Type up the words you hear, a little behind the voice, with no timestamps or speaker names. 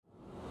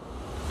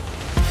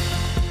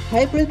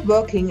Hybrid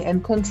working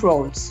and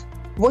controls.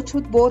 What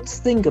should boards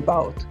think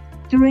about?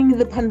 During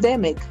the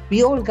pandemic,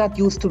 we all got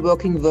used to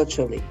working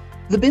virtually.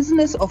 The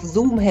business of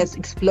Zoom has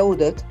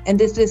exploded, and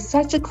it is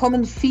such a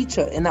common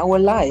feature in our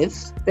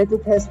lives that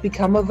it has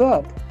become a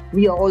verb.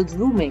 We are all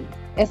Zooming.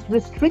 As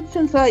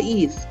restrictions are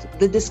eased,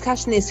 the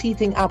discussion is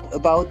heating up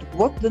about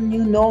what the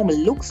new normal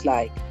looks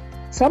like.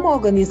 Some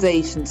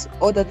organizations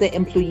order their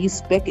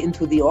employees back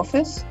into the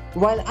office,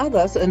 while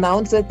others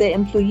announce that their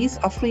employees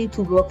are free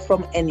to work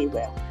from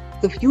anywhere.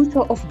 The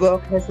future of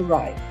work has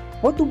arrived.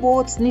 What do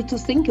boards need to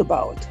think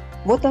about?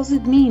 What does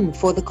it mean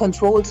for the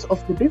controls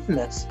of the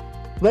business?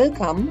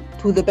 Welcome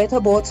to the Better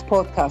Boards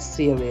podcast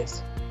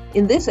series.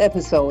 In this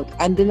episode,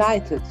 I'm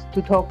delighted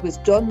to talk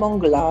with John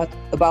Mongelard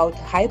about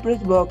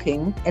hybrid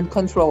working and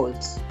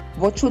controls.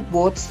 What should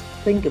boards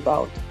think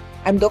about?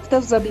 I'm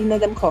Dr. Sabine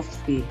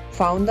Lemkowski,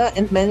 founder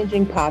and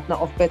managing partner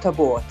of Better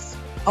Boards.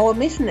 Our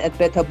mission at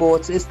Better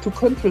Boards is to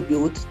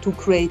contribute to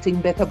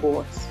creating better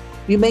boards.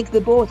 We make the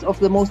boards of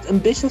the most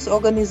ambitious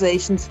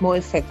organizations more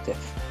effective.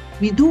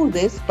 We do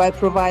this by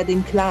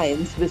providing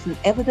clients with an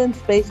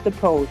evidence-based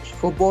approach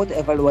for board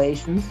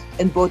evaluations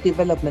and board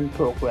development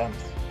programs.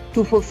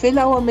 To fulfill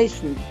our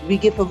mission, we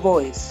give a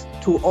voice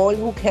to all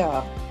who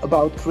care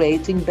about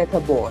creating better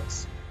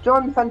boards.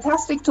 John,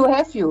 fantastic to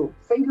have you.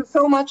 Thank you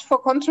so much for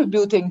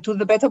contributing to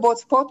the Better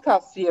Boards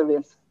podcast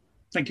series.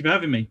 Thank you for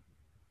having me.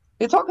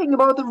 We're talking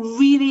about a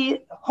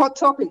really hot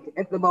topic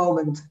at the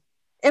moment.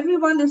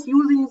 Everyone is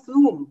using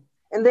Zoom,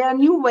 and there are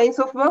new ways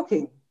of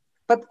working.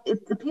 But it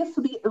appears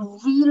to be a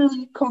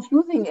really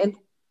confusing and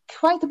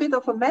quite a bit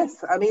of a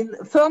mess. I mean,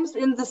 firms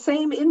in the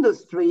same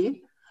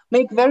industry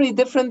make very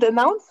different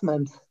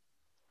announcements.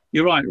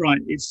 You're right.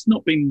 It's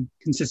not been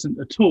consistent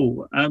at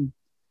all. And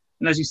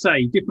as you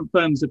say, different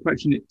firms are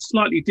approaching it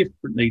slightly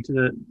differently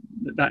to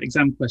that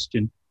exam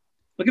question.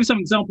 I'll give some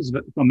examples of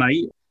it, if I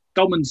may.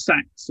 Goldman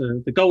Sachs,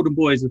 the golden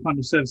boys of the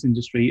financial service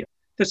industry,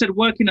 they said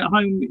working at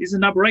home is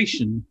an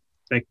aberration.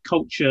 Their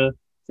culture,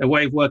 their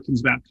way of working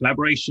is about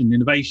collaboration,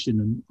 innovation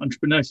and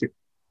entrepreneurship.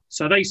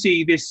 So they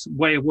see this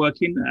way of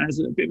working as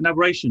a bit of an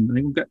aberration and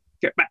they will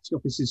get back to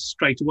offices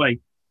straight away.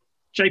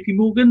 JP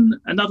Morgan,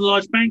 another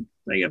large bank,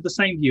 they have the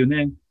same view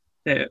and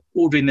they're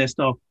ordering their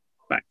staff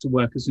back to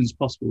work as soon as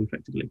possible,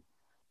 effectively.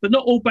 But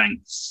not all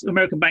banks,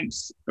 American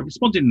banks, are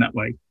responding in that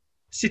way.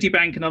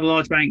 Citibank, another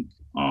large bank,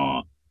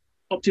 are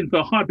opting for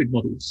a hybrid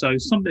model. So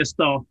some of their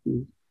staff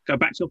will go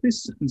back to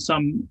office and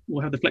some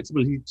will have the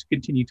flexibility to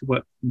continue to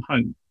work from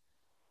home.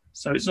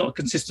 So it's not a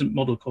consistent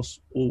model across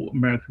all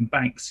American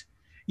banks.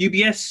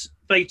 UBS,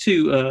 they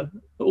too are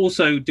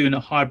also doing a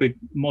hybrid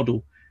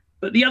model.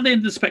 But at the other end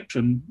of the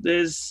spectrum,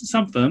 there's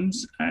some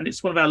firms, and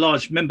it's one of our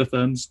large member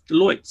firms,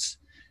 Deloitte,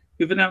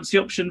 who've announced the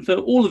option for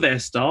all of their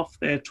staff,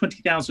 their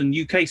 20,000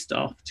 UK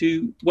staff,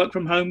 to work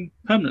from home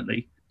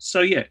permanently.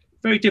 So yeah,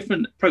 very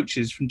different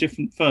approaches from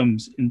different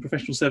firms in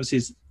professional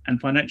services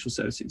and financial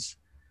services.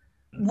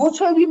 What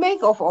shall we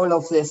make of all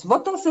of this?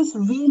 What does this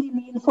really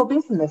mean for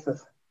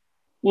businesses?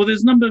 Well,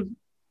 there's a number of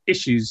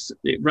issues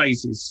it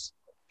raises.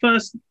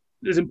 First,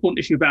 there's an important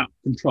issue about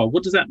control.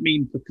 What does that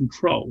mean for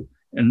control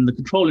and the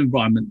control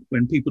environment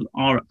when people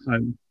are at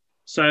home?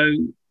 So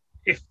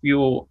if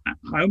you're at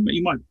home,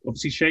 you might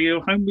obviously share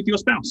your home with your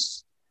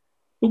spouse.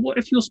 But what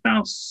if your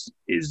spouse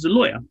is a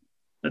lawyer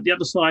at the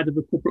other side of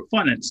a corporate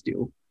finance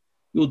deal?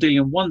 You're dealing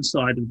on one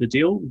side of the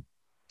deal,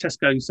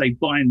 Tesco, say,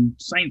 buying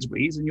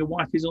Sainsbury's, and your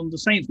wife is on the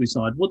Sainsbury's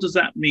side. What does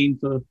that mean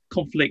for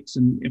conflicts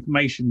and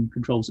information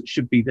controls that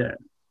should be there?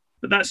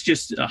 But that's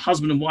just a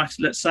husband and wife,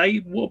 let's say.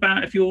 What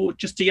about if you're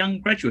just a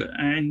young graduate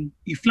and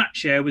you flat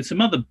share with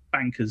some other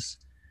bankers,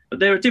 but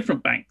there are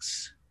different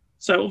banks?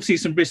 So obviously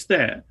some risk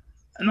there.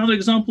 Another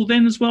example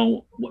then as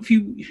well, what if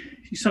you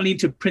suddenly need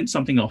to print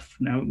something off?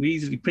 Now, we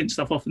easily print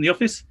stuff off in the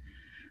office,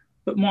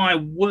 but my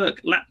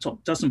work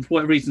laptop doesn't, for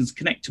whatever reasons,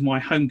 connect to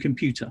my home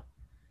computer.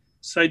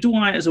 So do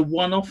I, as a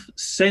one-off,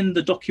 send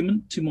the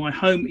document to my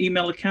home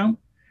email account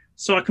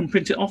so I can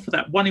print it off for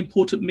that one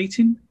important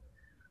meeting?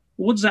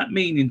 What does that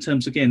mean in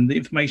terms, again, the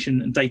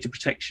information and data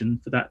protection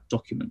for that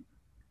document?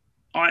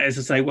 I, as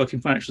I say, work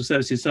in financial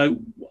services, so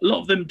a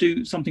lot of them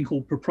do something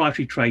called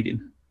proprietary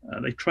trading.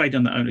 They trade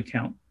on their own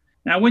account.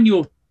 Now, when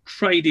you're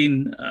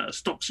trading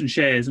stocks and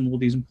shares and all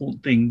these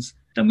important things,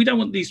 then we don't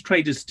want these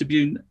traders to be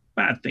doing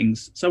bad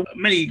things. So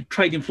many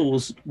trading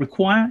floors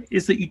require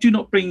is that you do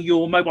not bring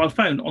your mobile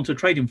phone onto a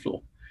trading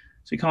floor.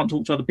 So you can't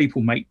talk to other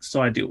people, make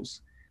side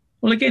deals.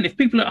 Well, again, if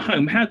people are at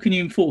home, how can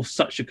you enforce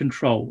such a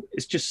control?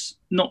 It's just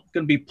not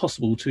going to be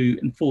possible to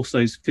enforce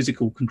those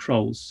physical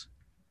controls.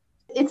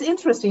 It's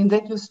interesting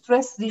that you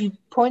stress the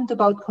point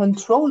about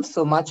control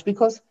so much,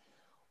 because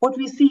what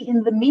we see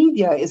in the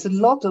media is a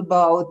lot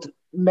about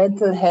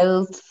mental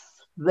health,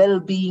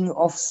 well-being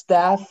of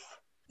staff,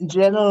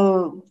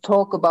 general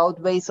talk about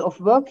ways of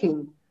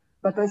working.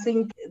 But I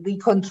think the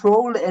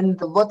control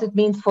and what it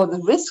means for the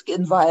risk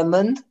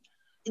environment,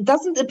 it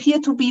doesn't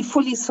appear to be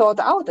fully thought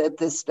out at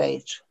this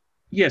stage.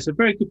 Yes, a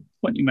very good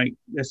point you make,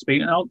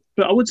 Sabine.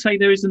 But I would say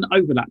there is an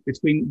overlap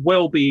between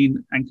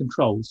well-being and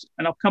controls.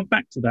 And I'll come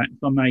back to that,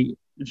 if I may, in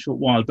a short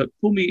while. But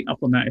pull me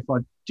up on that if I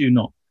do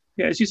not.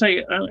 Yeah, as you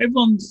say,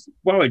 everyone's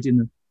worried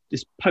in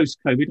this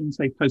post-COVID, and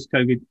say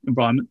post-COVID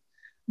environment,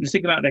 and they're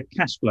thinking about their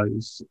cash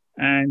flows,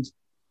 and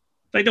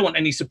they don't want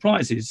any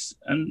surprises.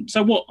 And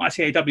so what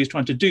ICAEW is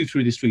trying to do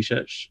through this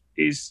research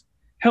is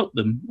help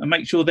them and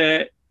make sure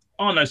there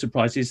are no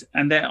surprises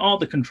and there are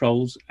the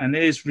controls and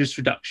there's risk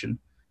reduction.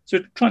 So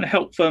trying to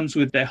help firms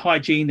with their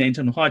hygiene, their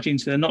internal hygiene,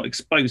 so they're not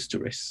exposed to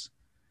risks.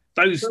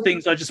 Those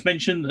things I just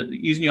mentioned,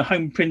 using your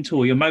home printer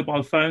or your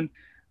mobile phone,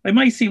 they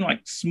may seem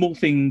like small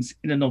things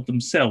in and of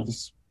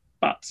themselves,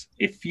 but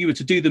if you were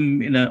to do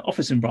them in an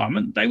office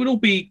environment, they would all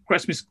be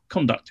gross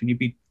misconduct and you'd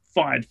be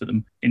fired for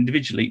them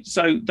individually.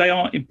 So they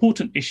are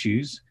important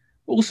issues.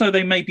 Also,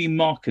 they may be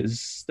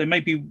markers. They may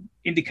be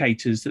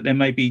indicators that there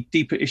may be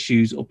deeper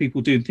issues or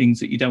people doing things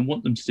that you don't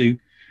want them to do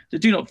that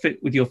do not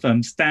fit with your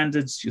firm's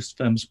standards, your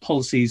firm's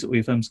policies, or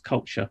your firm's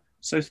culture.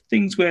 So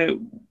things where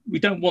we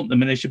don't want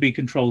them and there should be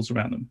controls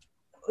around them.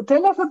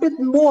 Tell us a bit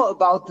more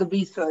about the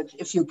research,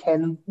 if you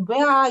can.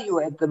 Where are you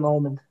at the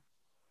moment?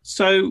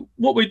 So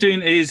what we're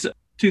doing is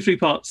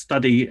 2-3-part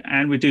study,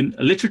 and we're doing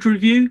a literature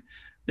review,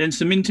 then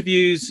some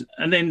interviews,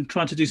 and then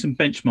trying to do some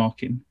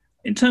benchmarking.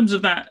 In terms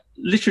of that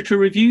literature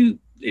review,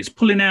 it's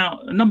pulling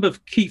out a number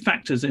of key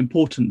factors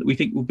important that we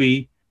think will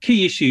be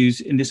key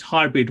issues in this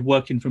hybrid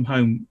working from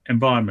home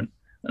environment.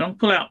 And I'll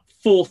pull out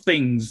 4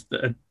 things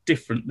that are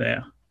different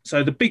there.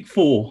 So the big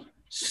 4: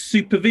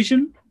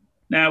 supervision.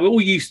 Now, we're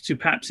all used to,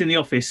 perhaps in the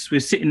office,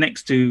 we're sitting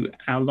next to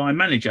our line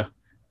manager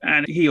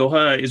and he or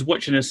her is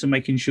watching us and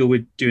making sure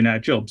we're doing our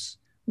jobs.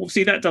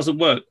 Obviously, that doesn't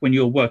work when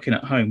you're working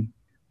at home.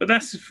 But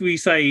that's, if we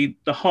say,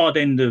 the hard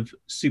end of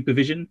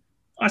supervision.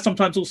 I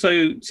sometimes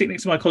also sit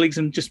next to my colleagues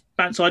and just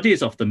bounce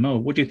ideas off them. Oh,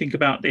 what do you think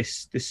about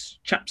this? This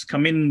chap's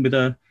come in with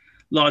a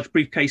large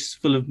briefcase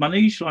full of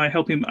money. Shall I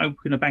help him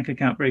open a bank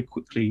account very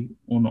quickly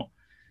or not?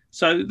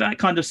 So that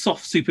kind of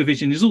soft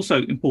supervision is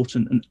also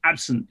important and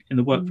absent in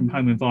the work from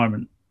home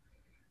environment.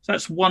 So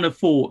that's one of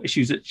 4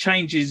 issues that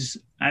changes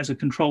as a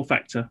control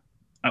factor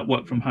at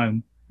work from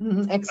home.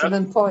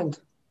 Excellent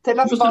point. Tell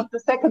us about the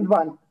second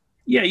one.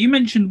 Yeah, you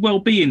mentioned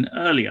well-being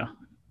earlier.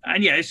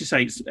 And yeah, as you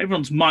say,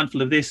 everyone's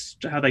mindful of this,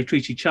 how they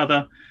treat each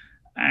other,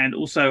 and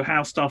also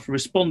how staff are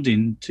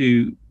responding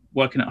to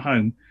working at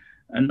home.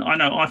 And I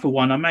know I, for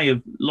one, I may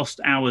have lost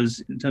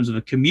hours in terms of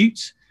a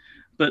commute,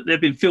 but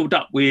they've been filled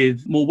up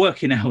with more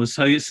working hours.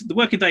 So the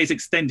working day is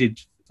extended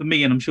for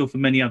me, and I'm sure for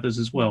many others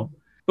as well.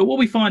 But what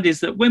we find is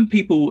that when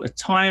people are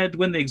tired,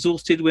 when they're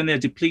exhausted, when they're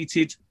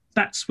depleted,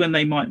 that's when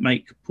they might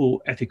make poor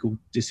ethical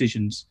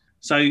decisions.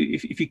 So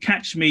if you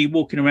catch me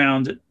walking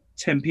around at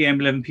 10 p.m,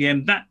 11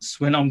 p.m, that's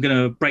when I'm going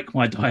to break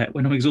my diet,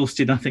 when I'm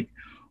exhausted. I think,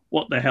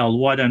 what the hell,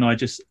 why don't I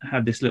just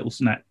have this little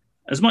snack?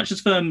 As much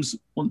as firms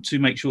want to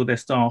make sure their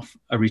staff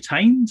are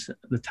retained,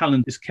 the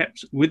talent is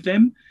kept with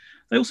them,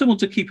 they also want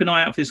to keep an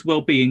eye out for this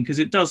well-being, because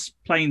it does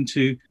play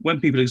into when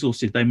people are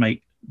exhausted, they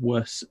make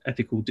worse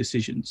ethical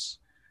decisions.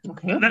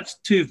 Okay. That's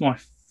 2 of my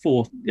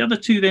 4. The other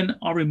 2 then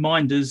are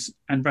reminders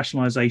and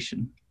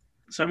rationalisation.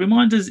 So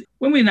reminders,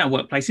 when we're in our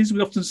workplaces,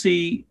 we often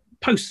see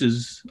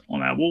posters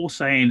on our wall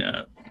saying,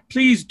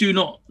 please do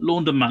not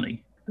launder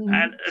money.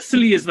 And as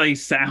silly as they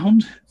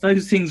sound,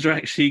 those things are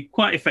actually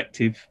quite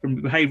effective from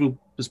a behavioural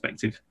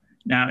perspective.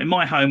 Now, in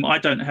my home, I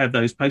don't have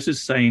those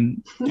posters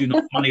saying do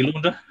not money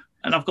launder.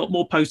 And I've got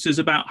more posters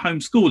about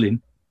homeschooling.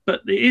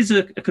 But there is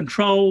a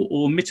control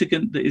or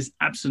mitigant that is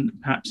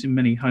absent perhaps in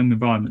many home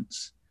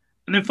environments.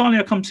 And then finally,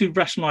 I come to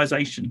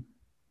rationalisation.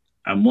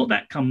 And what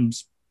that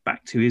comes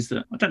back to is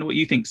that I don't know what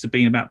you think,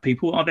 Sabine, about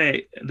people. Are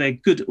they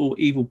good or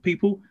evil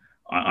people?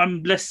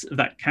 I'm less of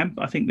that camp.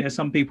 I think there are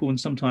some people, and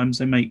sometimes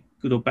they make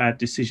good or bad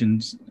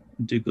decisions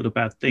and do good or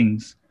bad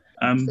things.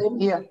 Same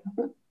here.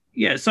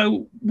 Yeah,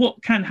 so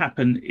what can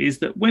happen is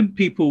that when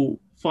people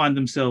find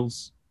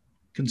themselves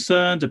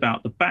concerned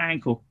about the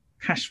bank or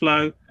cash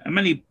flow, and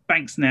many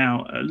banks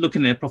now are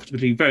looking at their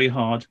profitability very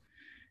hard,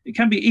 it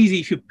can be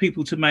easy for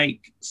people to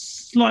make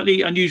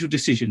slightly unusual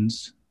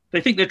decisions. They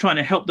think they're trying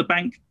to help the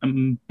bank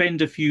and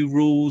bend a few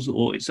rules,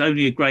 or it's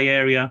only a grey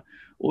area,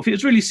 or if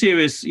it's really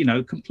serious,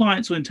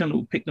 compliance or internal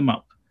will pick them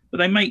up. But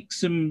they make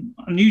some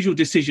unusual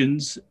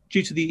decisions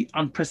due to the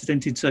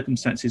unprecedented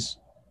circumstances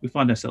we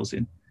find ourselves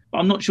in. But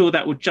I'm not sure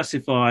that would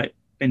justify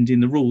bending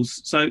the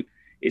rules. So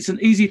it's an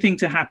easy thing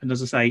to happen,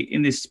 as I say,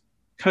 in this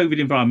COVID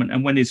environment,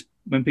 and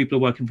when people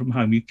are working from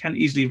home, you can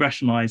easily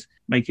rationalise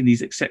making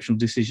these exceptional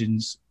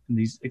decisions in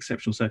these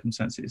exceptional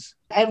circumstances.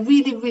 I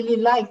really, really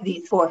like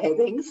these 4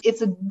 headings.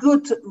 It's a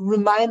good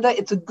reminder,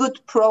 it's a good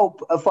probe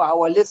for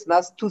our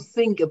listeners to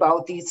think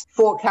about these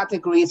 4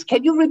 categories.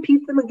 Can you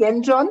repeat them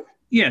again, John?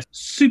 Yes,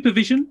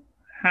 supervision,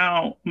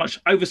 how much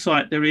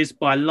oversight there is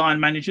by line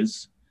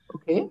managers.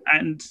 Okay.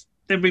 And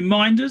then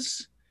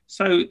reminders.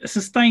 So a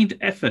sustained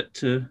effort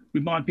to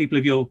remind people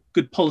of your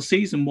good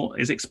policies and what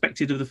is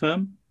expected of the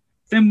firm.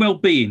 Then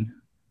well-being.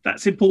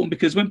 That's important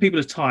because when people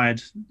are tired,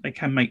 they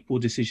can make poor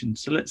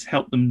decisions. So let's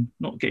help them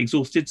not get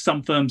exhausted.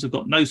 Some firms have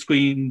got no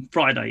screen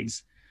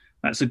Fridays.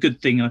 That's a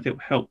good thing, and I think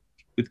will help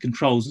with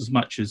controls as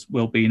much as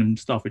well-being and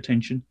staff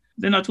retention.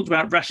 Then I talked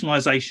about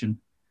rationalisation.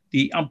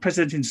 the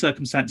unprecedented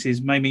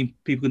circumstances may mean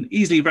people can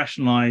easily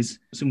rationalise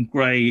some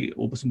grey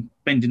or some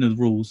bending of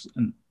the rules,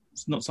 and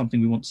it's not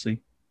something we want to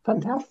see.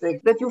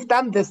 Fantastic that you've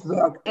done this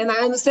work. And I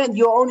understand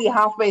you're only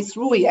halfway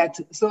through yet,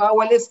 so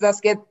our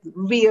listeners get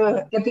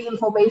the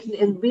information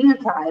in real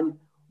time.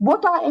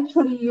 What are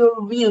actually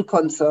your real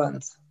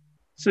concerns?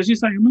 So as you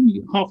say, I'm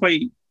only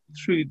halfway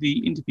through the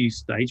interview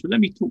stage, but let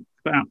me talk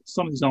about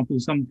some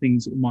examples, some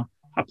things, or my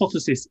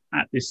hypothesis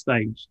at this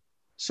stage.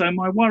 So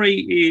my worry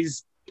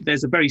is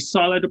there's a very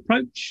siloed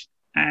approach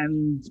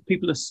and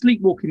people are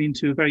sleepwalking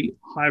into a very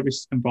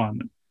high-risk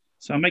environment.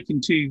 So I'm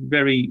making two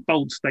very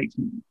bold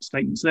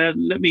statements there.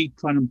 Let me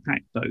try and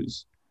unpack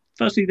those.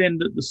 Firstly, then,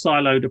 the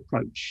siloed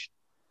approach.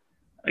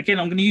 Again,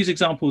 I'm going to use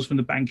examples from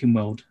the banking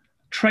world.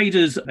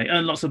 Traders, they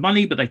earn lots of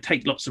money, but they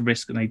take lots of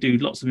risk and they do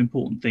lots of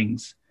important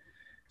things.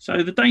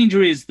 So the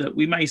danger is that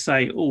we may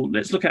say,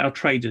 let's look at our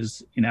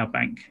traders in our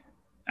bank.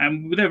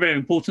 And they're very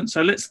important,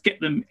 so let's get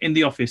them in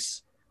the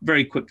office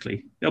very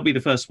quickly. They'll be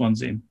the first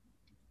ones in.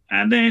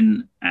 And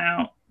then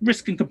our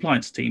risk and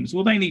compliance teams,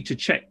 they need to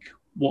check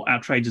what our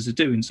traders are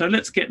doing. So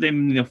let's get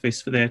them in the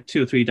office for their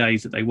 2 or 3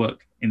 days that they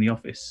work in the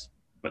office.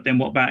 But then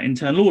what about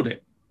internal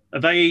audit? Are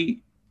they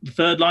the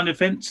third line of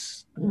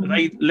defence? Are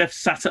they left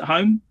sat at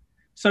home?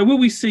 So will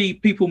we see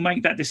people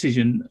make that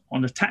decision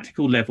on a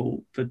tactical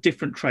level for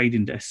different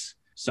trading desks?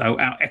 So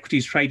our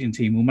equities trading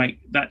team will make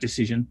that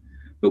decision,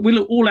 but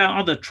will all our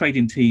other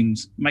trading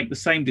teams make the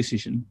same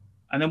decision?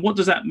 And then what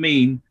does that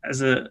mean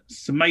as a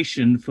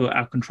summation for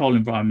our control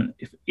environment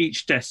if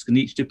each desk and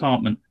each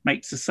department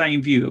makes the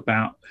same view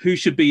about who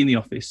should be in the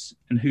office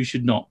and who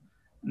should not,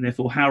 and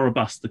therefore how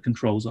robust the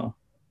controls are?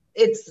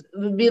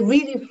 We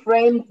really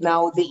framed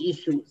now the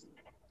issues.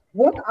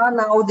 What are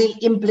now the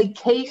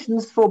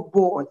implications for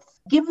boards?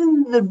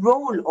 Given the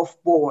role of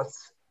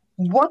boards,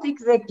 what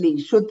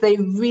exactly should they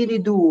really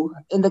do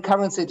in the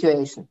current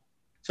situation?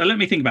 So let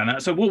me think about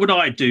that. So what would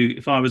I do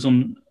if I was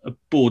on a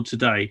board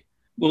today?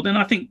 Well, then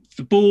I think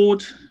the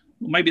board,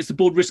 or maybe it's the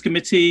board risk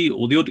committee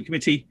or the audit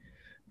committee,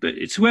 but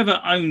it's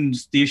whoever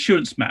owns the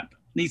assurance map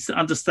needs to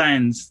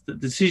understand the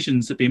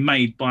decisions that are being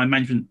made by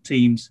management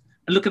teams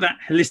and look at that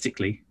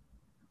holistically.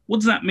 What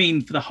does that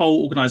mean for the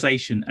whole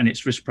organisation and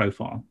its risk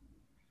profile?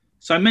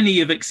 So many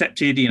have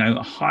accepted,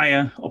 a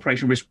higher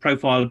operational risk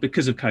profile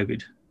because of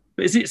COVID.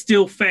 But is it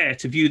still fair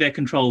to view their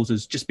controls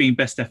as just being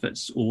best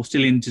efforts or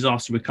still in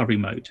disaster recovery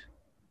mode?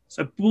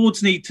 So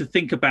boards need to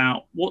think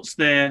about what's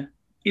their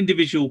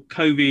individual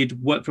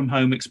COVID work from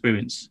home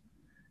experience.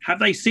 Have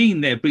they seen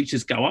their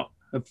breaches go up?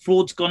 Have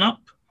frauds gone up?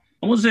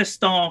 And what does their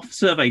staff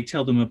survey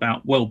tell them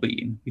about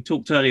well-being? We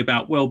talked earlier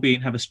about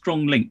well-being have a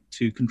strong link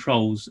to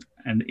controls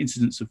and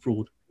incidents of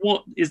fraud.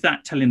 What is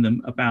that telling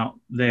them about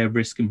their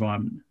risk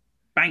environment?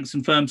 Banks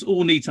and firms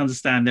all need to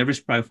understand their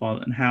risk profile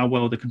and how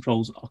well the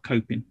controls are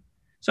coping.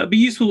 So it'd be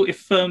useful if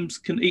firms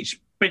can each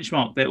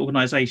benchmark their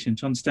organisation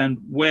to understand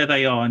where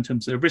they are in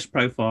terms of their risk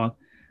profile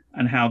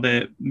and how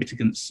their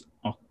mitigants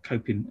are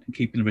coping and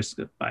keeping the risk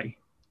at bay.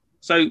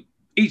 So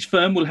each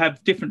firm will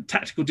have different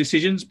tactical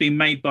decisions being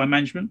made by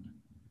management.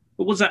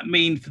 But what does that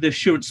mean for the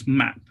assurance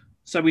map?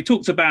 So we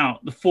talked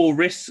about the 4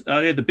 risks,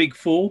 they're the big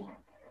 4.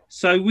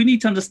 So we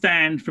need to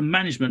understand from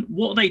management,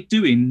 what are they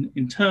doing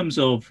in terms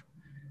of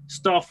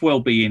staff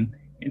well-being,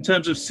 in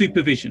terms of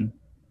supervision,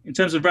 in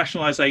terms of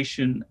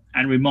rationalisation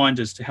and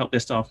reminders to help their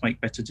staff make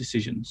better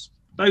decisions.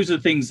 Those are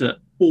the things that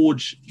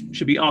boards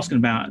should be asking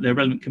about, their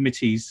relevant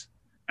committees,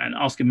 and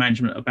asking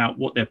management about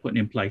what they're putting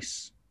in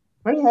place.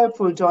 Very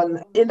helpful,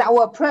 John. In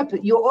our prep,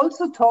 you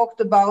also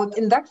talked about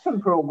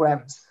induction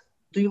programs.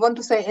 Do you want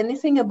to say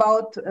anything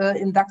about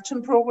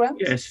induction programs?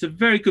 Yes, a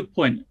very good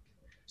point.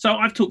 So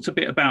I've talked a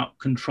bit about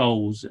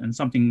controls and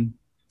something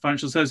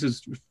financial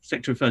services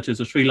sector referred to as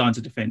the 3 lines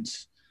of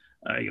defence.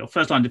 Your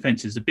first line of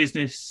defence is the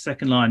business,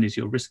 second line is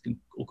your risk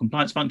or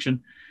compliance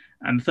function,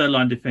 and the third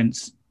line of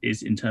defence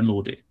is internal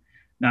audit.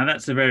 Now,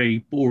 that's a very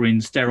boring,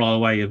 sterile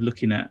way of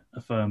looking at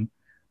a firm.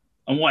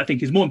 And what I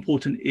think is more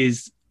important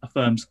is a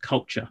firm's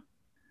culture.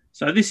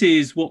 So this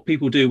is what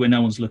people do when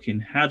no one's looking.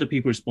 How do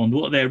people respond?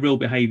 What are their real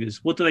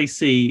behaviours? What do they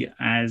see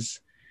as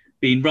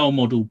being role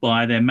modelled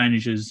by their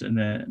managers and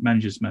their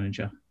manager's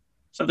manager?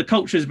 So the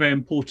culture is very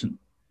important.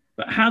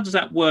 But how does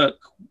that work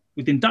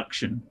with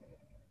induction?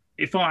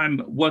 If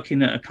I'm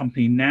working at a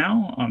company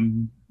now,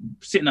 I'm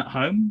sitting at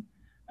home,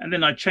 and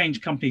then I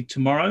change company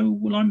tomorrow,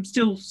 well, I'm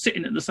still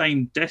sitting at the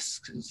same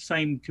desk,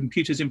 same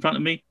computers in front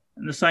of me,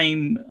 and the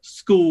same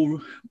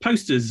school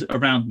posters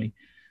around me.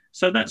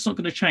 So that's not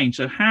going to change.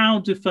 So how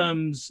do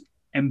firms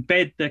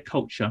embed their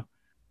culture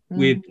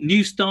with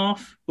new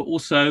staff, but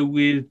also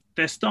with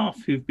their staff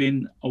who've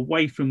been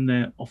away from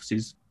their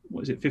offices,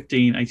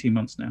 15, 18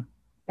 months now?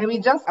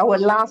 Our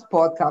last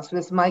podcast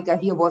with Micah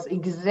here was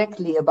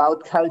exactly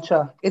about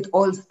culture. It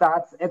all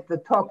starts at the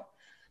top.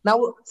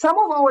 Now, some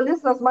of our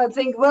listeners might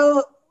think,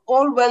 well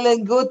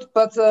and good,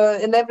 but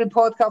in every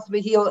podcast we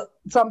hear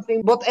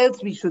something, what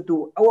else we should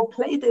do? Our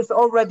plate is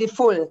already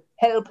full.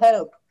 Help.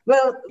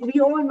 Well, we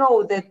all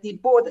know that the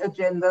board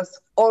agendas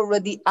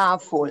already are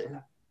full.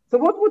 So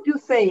what would you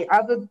say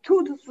are the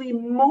 2 to 3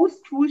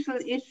 most crucial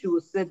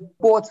issues that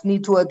boards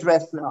need to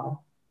address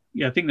now?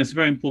 Yeah, I think that's a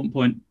very important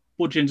point.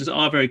 Board agendas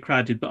are very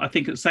crowded, but I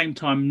think at the same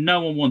time, no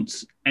one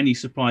wants any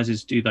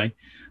surprises, do they?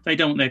 They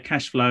don't want their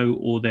cash flow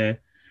or their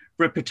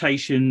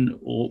reputation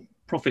or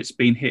profits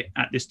being hit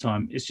at this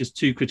time. It's just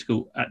too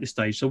critical at this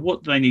stage. So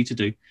what do they need to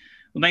do?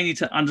 Well, they need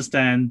to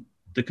understand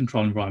the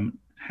control environment.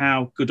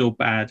 How good or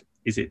bad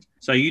is it?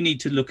 So you need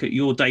to look at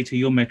your data,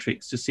 your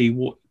metrics to see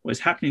what is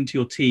happening to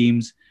your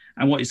teams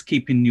and what is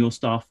keeping your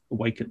staff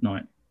awake at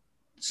night.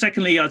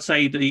 Secondly, I'd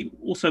say they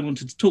also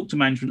wanted to talk to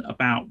management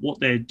about what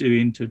they're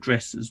doing to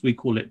address, as we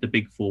call it, the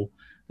big 4,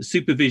 the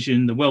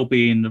supervision, the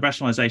well-being, the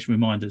rationalisation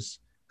reminders,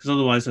 because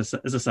otherwise, as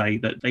I say,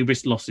 that they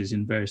risk losses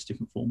in various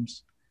different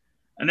forms.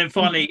 And then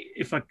finally,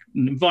 if I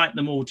can invite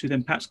them all to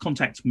then perhaps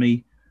contact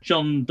me,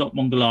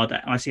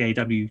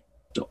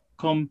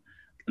 john.mongelard@icaew.com,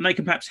 and they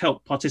can perhaps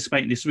help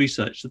participate in this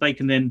research so they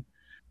can then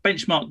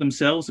benchmark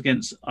themselves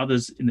against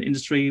others in the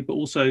industry, but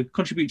also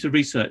contribute to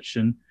research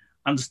and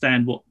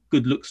understand what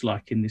good looks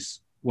like in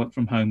this work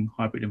from home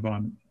hybrid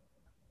environment.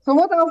 So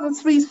what are the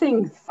 3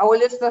 things our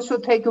listeners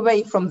should take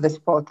away from this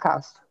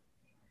podcast?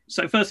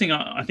 So first thing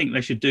I think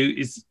they should do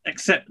is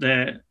accept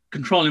their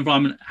control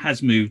environment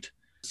has moved.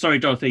 Sorry,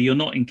 Dorothy, you're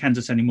not in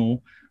Kansas anymore.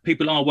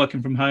 People are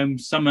working from home.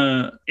 Some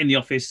are in the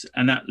office,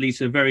 and that leads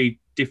to a very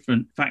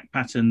different fact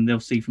pattern they'll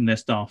see from their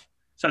staff.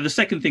 So the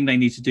second thing they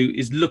need to do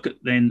is look at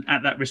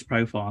that risk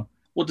profile.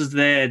 What does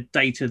their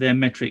data, their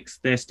metrics,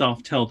 their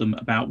staff tell them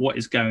about what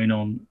is going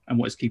on and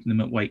what is keeping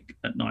them awake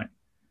at night?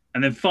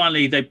 And then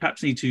finally, they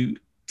perhaps need to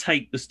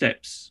take the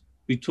steps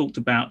we talked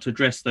about to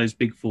address those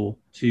big 4,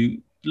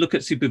 to look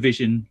at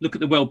supervision, look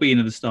at the well-being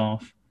of the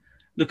staff,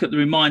 look at the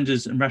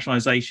reminders and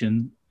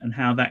rationalisation and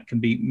how that can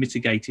be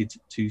mitigated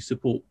to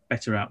support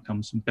better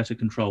outcomes and better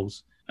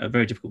controls at a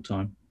very difficult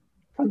time.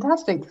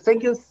 Fantastic.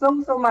 Thank you so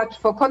much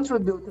for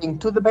contributing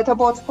to the Better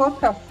Boards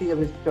podcast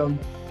series, John.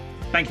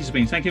 Thank you,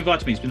 Sabine. Thank you for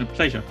inviting me. It's been a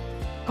pleasure.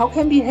 How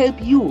can we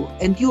help you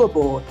and your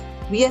board?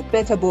 We at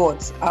Better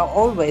Boards are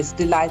always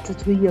delighted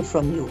to hear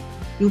from you.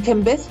 You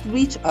can best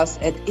reach us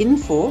at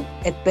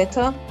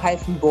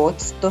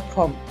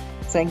info@better-boards.com.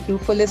 Thank you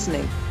for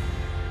listening.